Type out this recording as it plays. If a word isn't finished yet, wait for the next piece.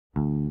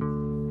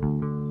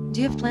Do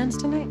you have plans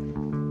tonight?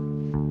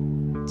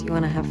 Do you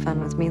want to have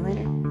fun with me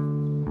later?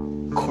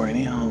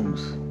 Courtney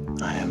Holmes,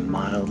 I am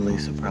mildly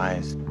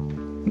surprised,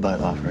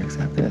 but offer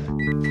accepted.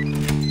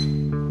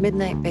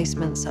 Midnight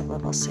basement,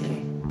 sublevel C.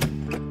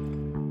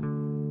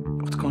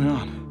 What's going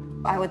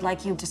on? I would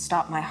like you to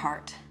stop my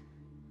heart.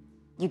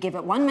 You give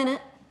it 1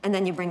 minute, and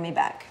then you bring me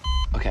back.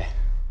 Okay,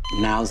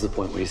 now's the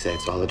point where you say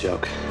it's all a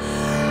joke.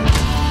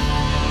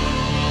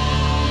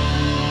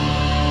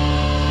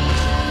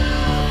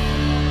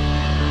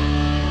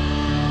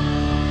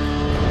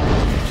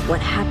 What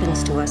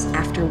happens to us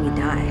after we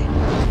die?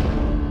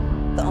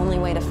 The only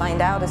way to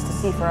find out is to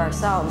see for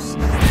ourselves.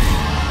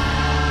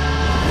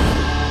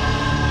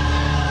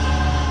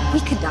 We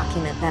could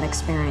document that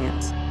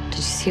experience. Did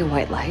you see a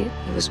white light?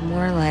 It was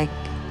more like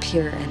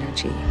pure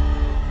energy.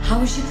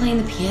 How is she playing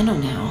the piano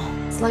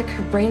now? It's like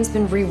her brain's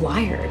been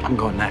rewired. I'm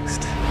going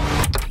next.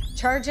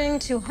 Charging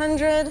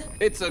 200.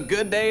 It's a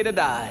good day to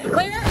die.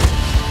 Clear?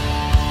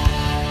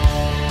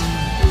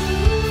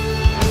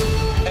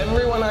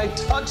 Everyone I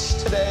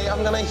touch today,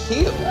 I'm gonna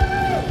heal.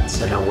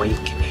 It's an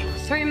awakening.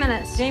 3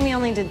 minutes. Jamie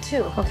only did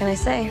 2. What can I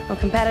say? We're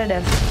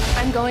competitive.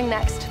 I'm going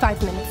next.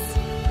 5 minutes.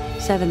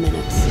 7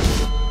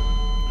 minutes.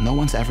 No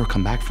one's ever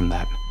come back from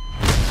that.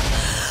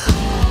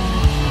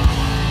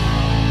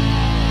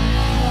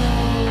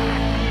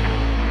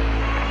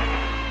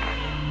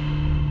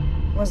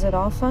 Was it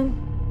all fun?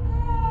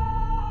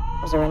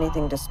 Was there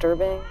anything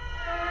disturbing?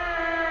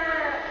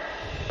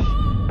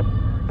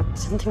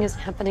 Something is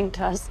happening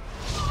to us.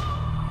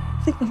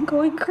 I think I'm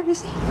going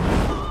crazy.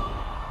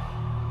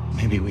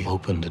 Maybe we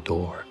opened a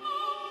door.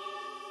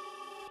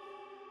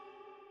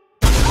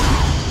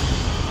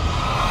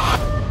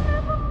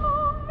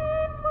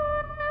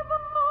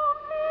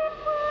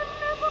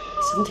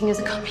 Something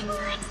is coming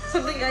for us.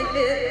 Something I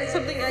did.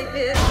 Something I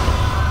did.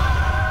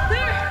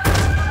 Clear!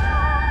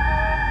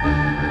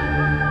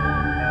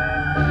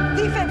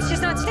 Defense,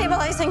 she's not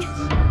stabilizing.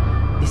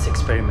 This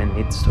experiment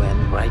needs to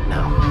end right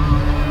now.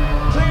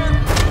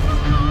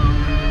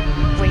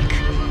 Wake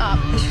up.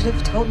 I should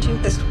have told you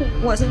this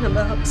wasn't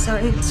about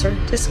science or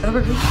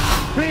discovery.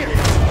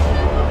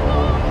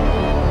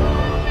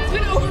 It's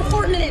been over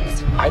 4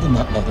 minutes. I did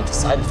not know that the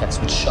side effects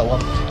would show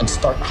up and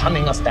start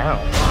hunting us down.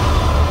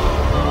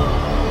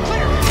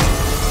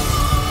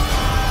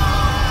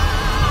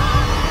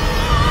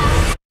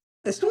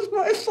 This was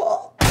my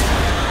fault.